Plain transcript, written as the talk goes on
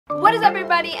What is up,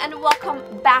 everybody, and welcome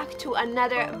back to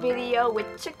another video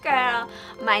with your girl.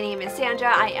 My name is Sandra.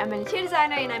 I am an interior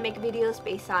designer and I make videos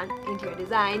based on interior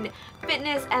design,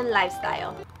 fitness, and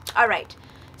lifestyle. Alright,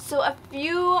 so a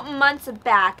few months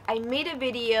back I made a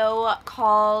video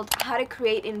called how to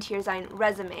create an interior design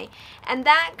resume, and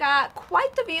that got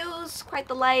quite the views, quite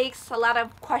the likes, a lot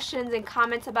of questions and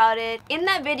comments about it. In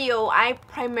that video I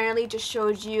primarily just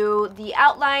showed you the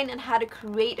outline and how to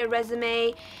create a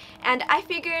resume. And I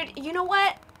figured, you know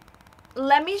what?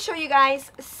 Let me show you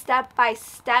guys step by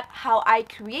step how I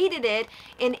created it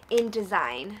in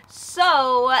InDesign.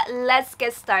 So let's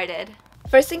get started.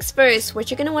 First things first, what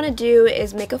you're going to want to do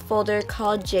is make a folder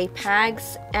called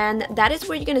JPEGs, and that is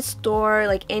where you're going to store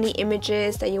like any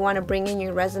images that you want to bring in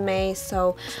your resume.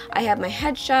 So I have my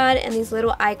headshot and these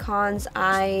little icons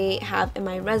I have in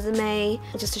my resume.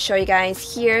 Just to show you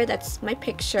guys here, that's my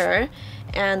picture,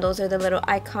 and those are the little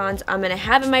icons I'm going to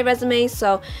have in my resume.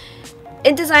 So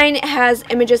InDesign has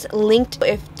images linked.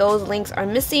 If those links are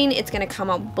missing, it's going to come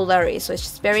out blurry. So it's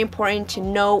just very important to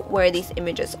know where these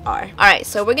images are. Alright,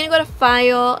 so we're going to go to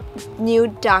File, New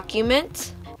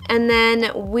Document, and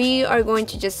then we are going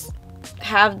to just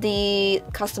have the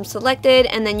custom selected,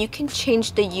 and then you can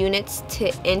change the units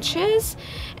to inches,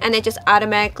 and it just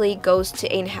automatically goes to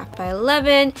 8.5 by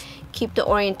 11. Keep the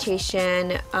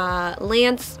orientation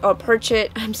length or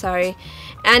portrait, I'm sorry.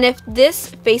 And if this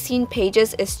facing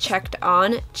pages is checked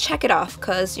on, check it off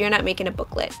because you're not making a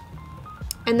booklet.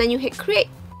 And then you hit create.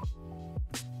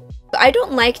 I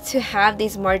don't like to have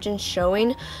these margins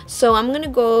showing, so I'm gonna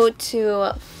go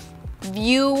to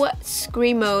view,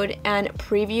 screen mode, and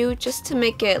preview just to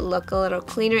make it look a little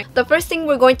cleaner. The first thing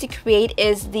we're going to create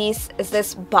is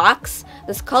this box,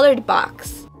 this colored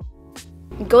box.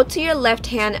 Go to your left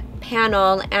hand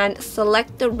panel and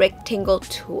select the rectangle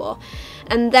tool,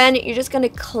 and then you're just going to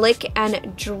click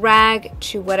and drag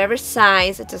to whatever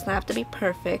size. It does not have to be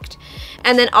perfect,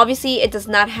 and then obviously it does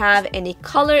not have any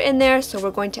color in there, so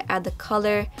we're going to add the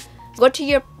color. Go to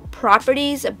your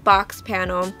properties box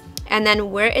panel, and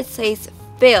then where it says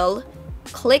fill,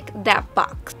 click that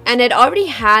box, and it already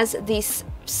has these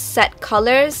set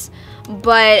colors,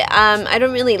 but I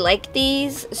don't really like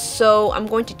these, so I'm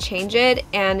going to change it.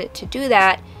 And to do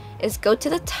that is go to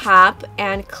the top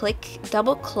and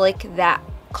double click that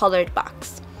colored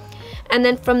box, and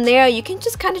then from there you can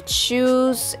just kind of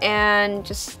choose and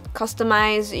just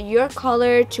customize your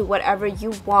color to whatever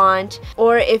you want.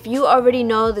 Or if you already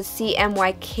know the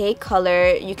CMYK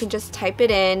color, you can just type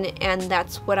it in, and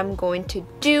that's what I'm going to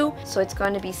do. So it's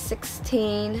going to be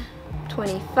 16,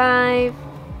 25,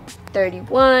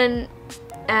 31,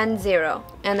 and 0,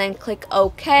 and then click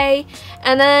OK,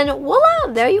 and then voila,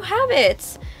 there you have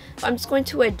it. I'm just going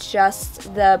to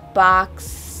adjust the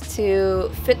box to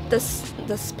fit this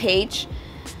page,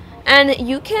 and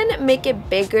you can make it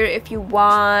bigger if you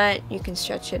want. You can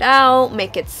stretch it out,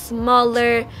 make it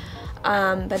smaller,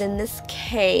 but in this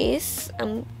case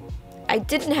I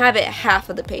didn't have it half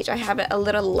of the page, I have it a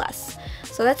little less,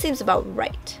 so that seems about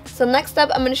right. So next up,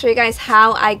 I'm going to show you guys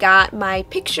how I got my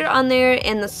picture on there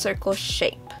in the circle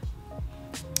shape.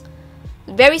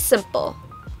 Very simple.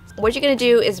 What you're going to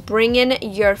do is bring in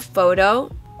your photo,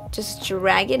 just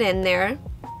drag it in there,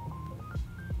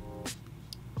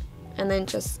 and then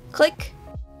just click.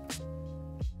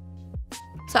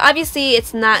 So obviously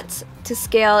it's not to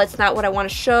scale, it's not what I want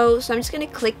to show, so I'm just going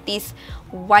to click these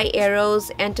white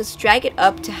arrows and just drag it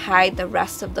up to hide the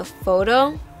rest of the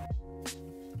photo.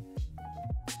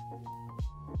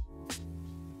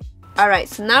 Alright,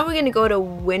 so now we're going to go to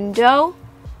Window,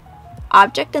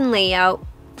 Object and Layout,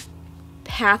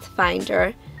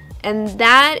 Pathfinder, and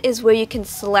that is where you can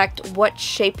select what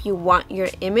shape you want your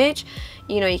image.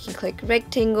 You know, you can click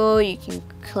rectangle, you can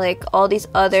click all these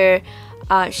other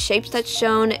shapes that's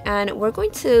shown, and we're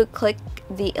going to click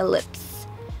the ellipse.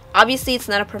 Obviously it's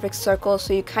not a perfect circle,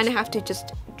 so you kind of have to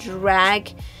just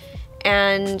drag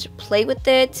and play with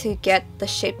it to get the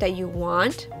shape that you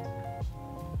want.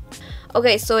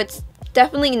 Okay, so it's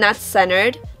definitely not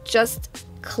centered. Just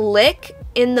click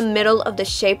in the middle of the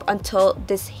shape until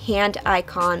this hand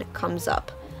icon comes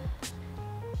up.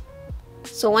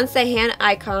 So once the hand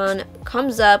icon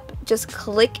comes up, just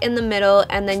click in the middle,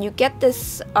 and then you get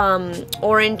this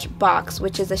orange box,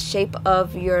 which is the shape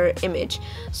of your image.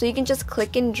 So you can just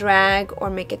click and drag or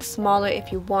make it smaller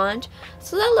if you want.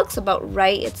 So that looks about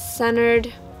right, it's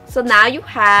centered. So now you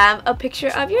have a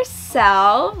picture of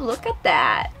yourself. Look at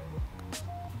that.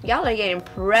 Y'all are getting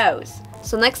pros.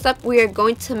 So next up, we are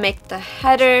going to make the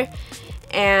header,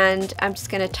 and I'm just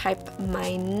gonna type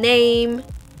my name,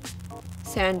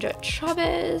 Sandra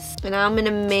Chavez, and I'm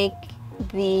gonna make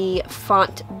the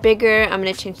font bigger. I'm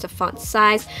going to change the font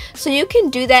size. So you can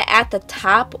do that at the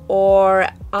top or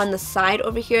on the side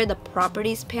over here, the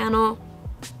properties panel.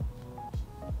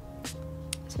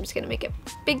 So I'm just going to make it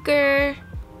bigger.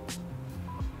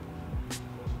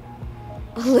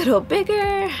 A little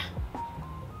bigger.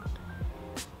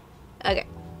 Okay.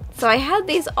 So I had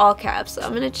these all caps, so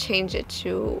I'm going to change it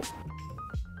to...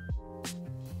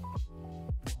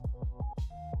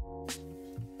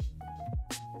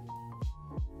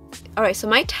 Alright, so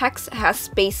my text has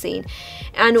spacing,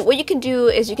 and what you can do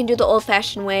is you can do the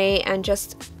old-fashioned way and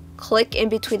just click in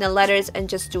between the letters and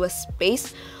just do a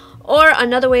space. Or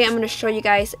another way I'm going to show you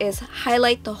guys is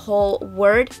highlight the whole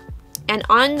word, and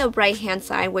on the right hand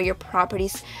side where your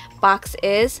properties box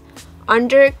is,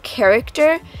 under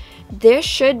character, there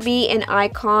should be an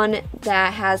icon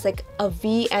that has like a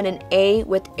V and an A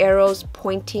with arrows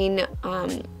pointing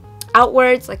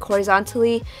outwards, like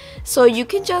horizontally. So you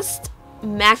can just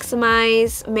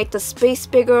maximize, make the space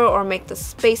bigger or make the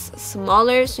space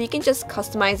smaller, so you can just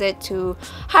customize it to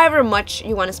however much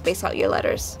you want to space out your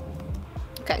letters.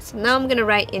 Okay, so now I'm gonna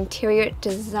write interior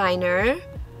designer,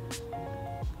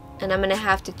 and I'm gonna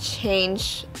have to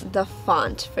change the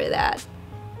font for that,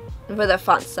 for the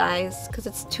font size, because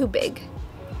it's too big.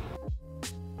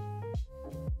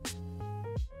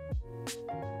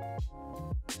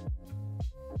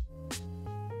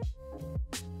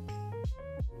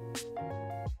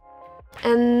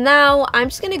 And now I'm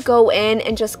just gonna go in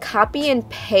and just copy and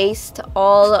paste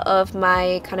all of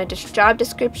my kind of job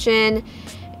description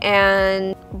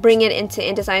and bring it into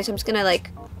InDesign. So I'm just gonna like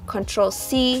Control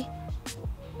C,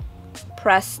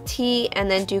 press T, and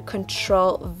then do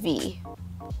Control V.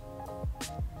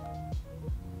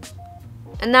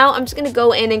 And now I'm just gonna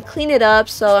go in and clean it up.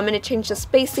 So I'm gonna change the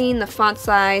spacing, the font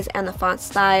size, and the font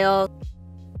style.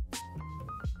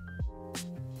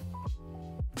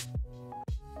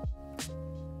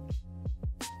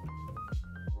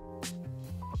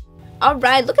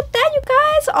 Alright, look at that, you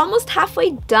guys, almost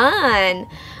halfway done.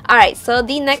 Alright, so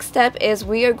the next step is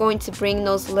we are going to bring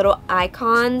those little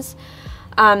icons.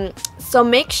 So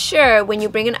make sure when you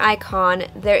bring an icon,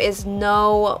 there is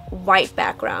no white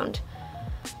background.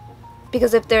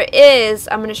 Because if there is,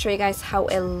 I'm going to show you guys how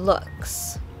it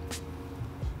looks.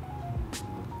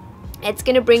 It's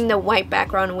going to bring the white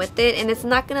background with it, and it's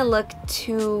not going to look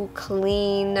too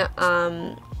clean.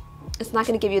 It's not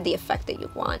going to give you the effect that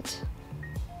you want,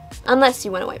 unless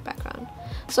you want a white background.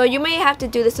 So you may have to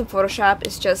do this in Photoshop,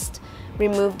 is just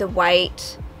remove the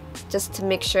white just to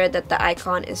make sure that the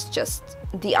icon is just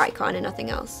the icon and nothing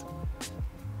else.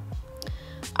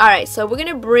 Alright, so we're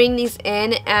gonna bring these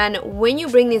in, and when you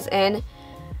bring these in,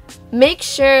 make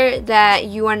sure that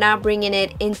you are not bringing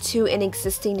it into an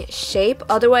existing shape,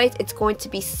 otherwise it's going to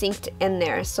be synced in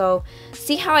there. So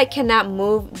see how I cannot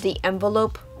move the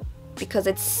envelope because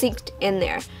it's synced in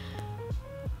there.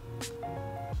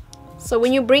 So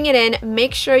when you bring it in,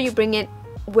 make sure you bring it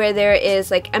where there is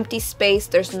like empty space,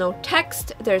 there's no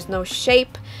text, there's no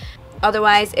shape,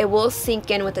 otherwise it will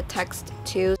sync in with the text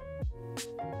too.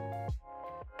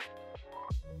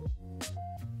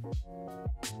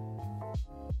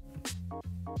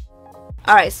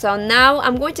 Alright, so now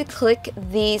I'm going to click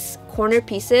these corner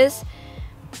pieces,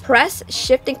 press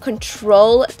Shift and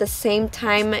Control at the same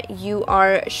time you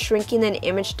are shrinking an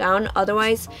image down,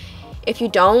 otherwise if you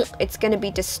don't, it's going to be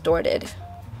distorted.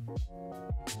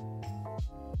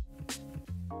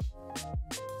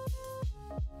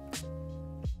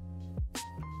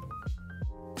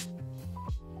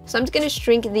 So I'm just going to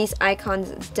shrink these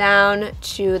icons down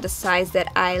to the size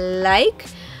that I like.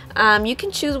 You can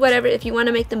choose whatever. If you want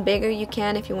to make them bigger, you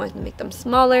can. If you want to make them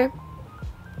smaller.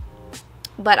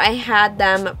 But I had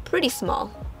them pretty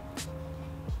small.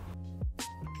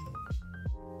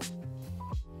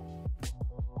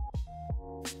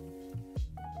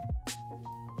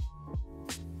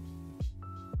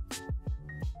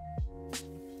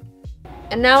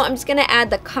 And now I'm just going to add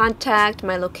the contact,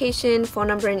 my location, phone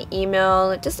number, and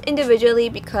email just individually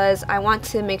because I want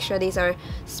to make sure these are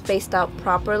spaced out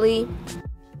properly.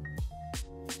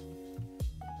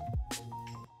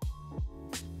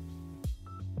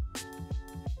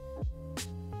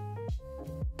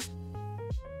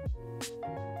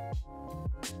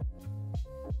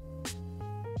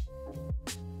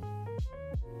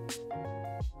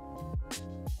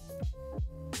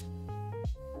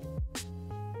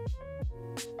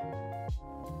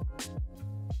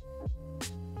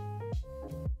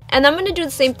 And I'm going to do the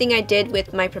same thing I did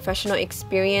with my professional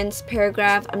experience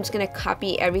paragraph. I'm just going to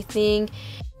copy everything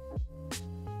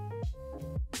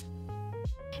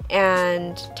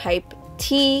and type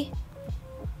T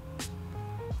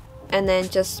and then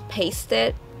just paste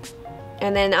it.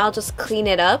 and then I'll just clean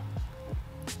it up.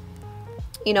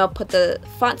 You know, put the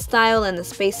font style and the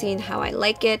spacing how I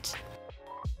like it.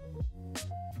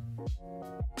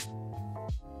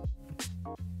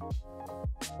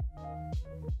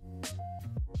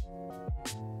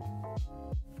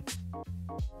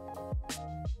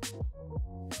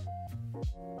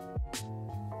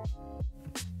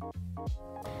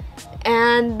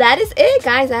 And that is it,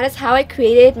 guys. That is how I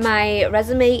created my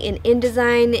resume in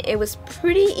InDesign. It was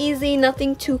pretty easy,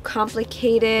 nothing too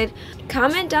complicated.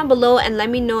 Comment down below and let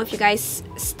me know if you guys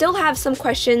still have some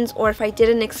questions or if I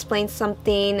didn't explain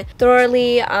something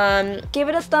thoroughly. Give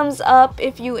it a thumbs up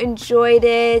if you enjoyed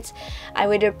it. I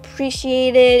would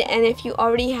appreciate it. And if you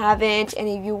already haven't, and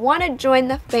if you want to join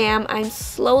the fam, I'm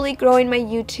slowly growing my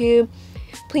YouTube.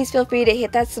 Please feel free to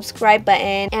hit that subscribe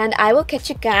button, and I will catch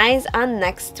you guys on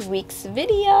next week's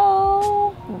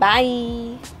video.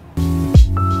 Bye!